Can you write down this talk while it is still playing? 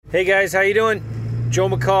Hey guys, how you doing? Joe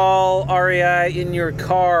McCall, REI in your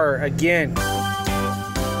car again.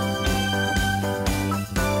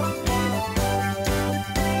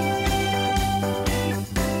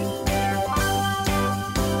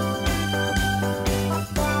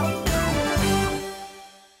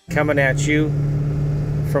 Coming at you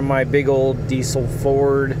from my big old diesel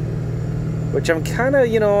Ford, which I'm kind of,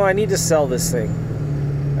 I need to sell this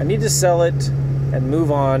thing. I need to sell it and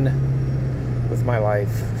move on with my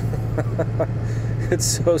life. It's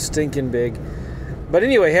so stinking big. But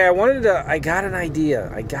anyway, hey, I got an idea.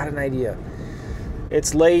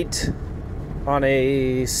 It's late on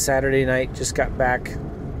a Saturday night. Just got back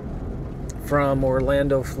from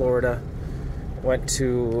Orlando, Florida. Went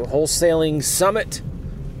to Wholesaling Summit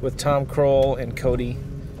with Tom Kroll and Cody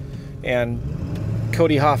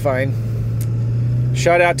Hoffine.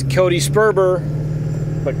 Shout out to Cody Sperber,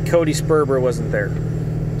 but Cody Sperber wasn't there.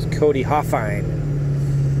 It was Cody Hoffine.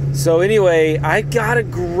 So anyway, I got a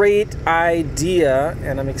great idea,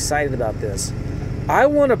 and I'm excited about this. I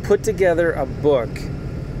want to put together a book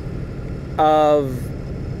of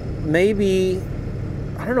maybe,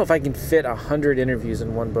 I don't know if I can fit 100 interviews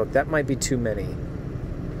in one book. That might be too many.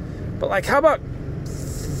 But how about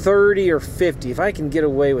 30 or 50? If I can get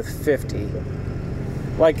away with 50.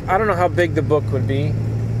 I don't know how big the book would be.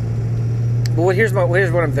 But here's what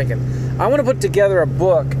I'm thinking. I want to put together a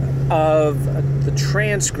book of the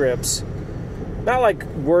transcripts, not like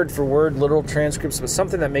word for word literal transcripts, but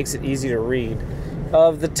something that makes it easy to read,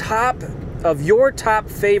 of your top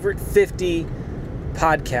favorite 50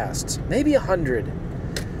 podcasts, maybe 100.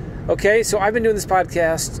 Okay, so I've been doing this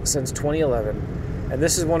podcast since 2011, and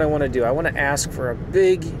this is what I want to do. I want to ask for a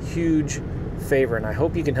big, huge favor, and I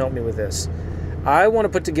hope you can help me with this. I want to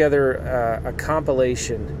put together a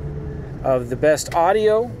compilation of the best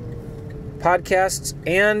audio podcasts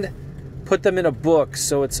and put them in a book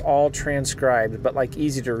so it's all transcribed, but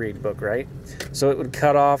easy to read book, right? So it would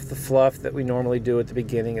cut off the fluff that we normally do at the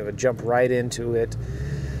beginning. It would jump right into it.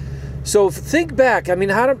 So think back. I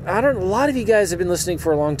don't. A lot of you guys have been listening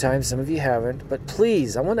for a long time. Some of you haven't, but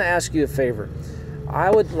please, I want to ask you a favor. I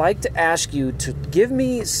would like to ask you to give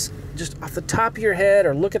me, just off the top of your head,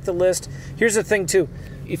 or look at the list. Here's the thing too.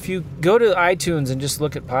 If you go to iTunes and just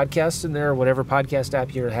look at podcasts in there, or whatever podcast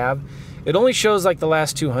app you have, it only shows the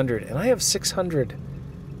last 200, and I have 600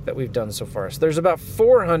 that we've done so far. So there's about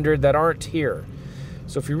 400 that aren't here.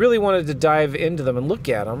 So if you really wanted to dive into them and look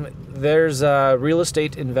at them, there's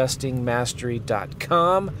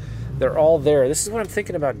realestateinvestingmastery.com. They're all there. This is what I'm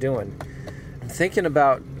thinking about doing. I'm thinking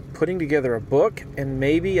about putting together a book and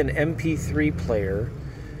maybe an MP3 player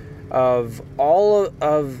of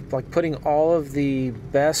putting all of the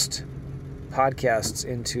best podcasts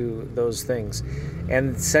into those things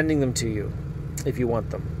and sending them to you if you want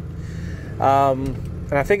them.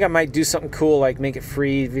 And I think I might do something cool, make it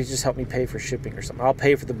free if you just help me pay for shipping or something. I'll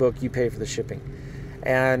pay for the book, you pay for the shipping.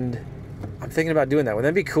 And I'm thinking about doing that.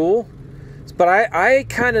 Wouldn't that be cool? But I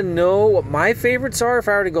kind of know what my favorites are if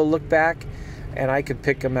I were to go look back, and I could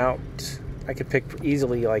pick them out. I could pick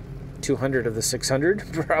easily 200 of the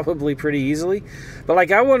 600, probably pretty easily.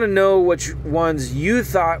 But I want to know which ones you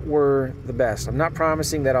thought were the best. I'm not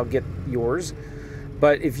promising that I'll get yours,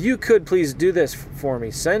 but if you could please do this for me.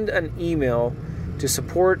 Send an email to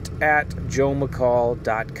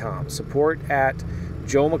support@joemccall.com.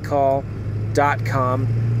 support@joemccall.com.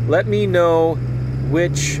 Let me know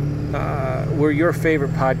which were your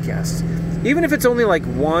favorite podcasts. Even if it's only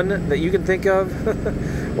one that you can think of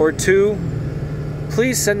or two,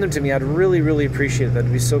 please send them to me. I'd really, really appreciate it.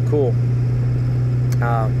 That'd be so cool.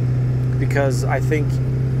 Because I think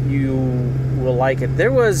you will like it.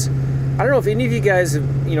 There was, I don't know if any of you guys have,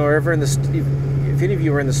 are ever if any of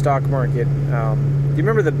you were in the stock market. Do you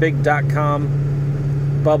remember the big .com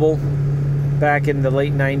bubble back in the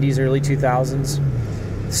late 90s, early 2000s?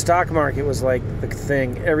 The stock market was the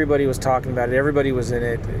thing. Everybody was talking about it. Everybody was in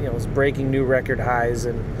it. It was breaking new record highs,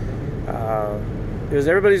 and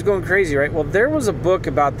everybody's going crazy, right? Well, there was a book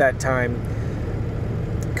about that time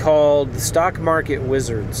called The Stock Market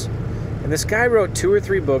Wizards. And this guy wrote 2 or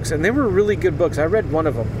 3 books, and they were really good books. I read one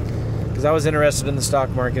of them because I was interested in the stock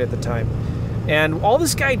market at the time. And all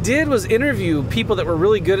this guy did was interview people that were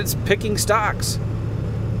really good at picking stocks.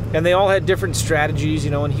 And they all had different strategies,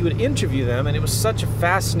 and he would interview them. And it was such a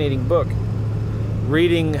fascinating book,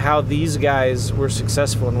 reading how these guys were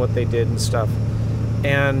successful in what they did and stuff.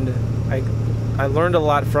 And I learned a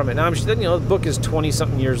lot from it. Now, the book is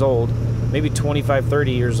 20-something years old, maybe 25,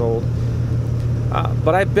 30 years old.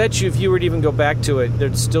 But I bet you if you were to even go back to it,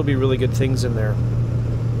 there'd still be really good things in there.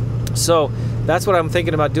 So that's what I'm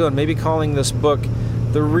thinking about doing. Maybe calling this book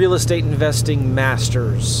the real estate investing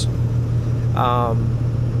masters. I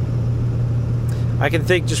can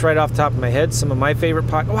think just right off the top of my head some of my favorite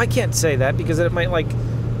podcasts. Oh, I can't say that because it might like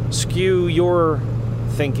skew your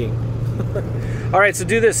thinking. All right, so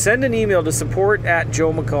do this. Send an email to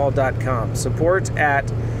support@joemccall.com.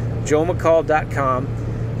 Support@joemccall.com.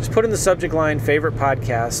 Just put in the subject line favorite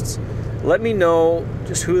podcasts. Let me know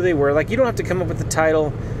just who they were. Like, you don't have to come up with the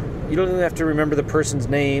title. You don't even have to remember the person's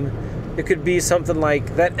name. It could be something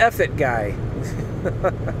like that F It guy. Do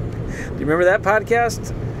you remember that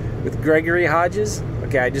podcast with Gregory Hodges?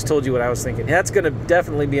 Okay, I just told you what I was thinking. That's going to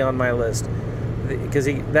definitely be on my list because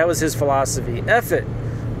that was his philosophy. F it.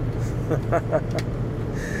 So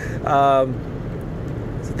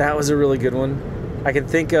that was a really good one. I can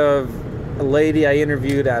think of a lady I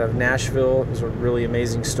interviewed out of Nashville. It was a really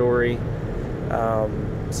amazing story.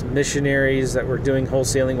 Some missionaries that were doing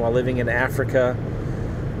wholesaling while living in Africa.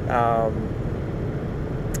 I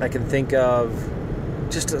can think of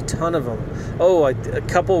just a ton of them. Oh, a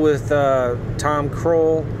couple with Tom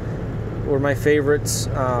Kroll were my favorites.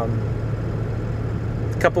 A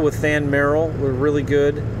couple with Than Merrill were really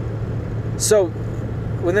good. So,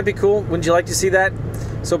 wouldn't that be cool? Wouldn't you like to see that?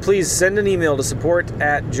 So please send an email to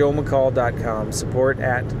support@joemccall.com.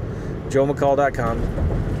 Support@joemccall.com,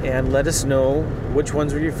 and let us know which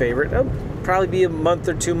ones were your favorite. It'll probably be a month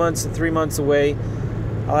or 2 months, 3 months away.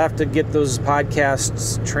 I'll have to get those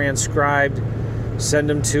podcasts transcribed, send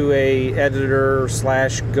them to a editor /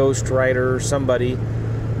 ghostwriter or somebody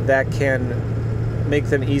that can make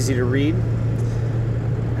them easy to read.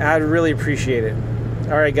 I'd really appreciate it.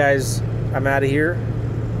 All right, guys, I'm out of here.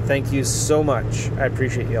 Thank you so much. I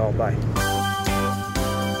appreciate you all. Bye.